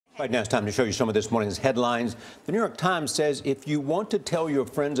Right now, it's time to show you some of this morning's headlines. The New York Times says if you want to tell your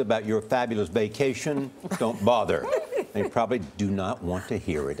friends about your fabulous vacation, don't bother. They probably do not want to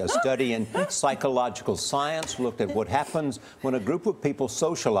hear it. A study in psychological science looked at what happens when a group of people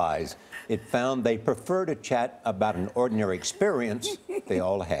socialize. It found they prefer to chat about an ordinary experience they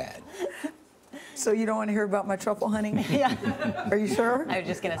all had. So you don't want to hear about my truffle hunting? Yeah. Are you sure? I was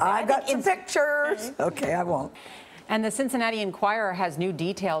just going to say. I got some pictures. Okay, I won't. And the Cincinnati Enquirer has new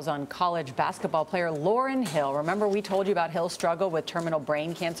details on college basketball player Lauryn Hill. Remember, we told you about Hill's struggle with terminal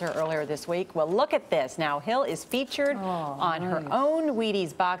brain cancer earlier this week? Well, look at this. Now, Hill is featured on her own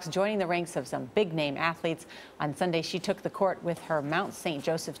Wheaties box, joining the ranks of some big-name athletes. On Sunday, she took the court with her Mount St.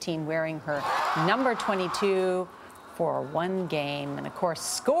 Joseph team wearing her number 22 for one game and, of course,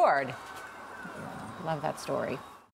 scored. Love that story.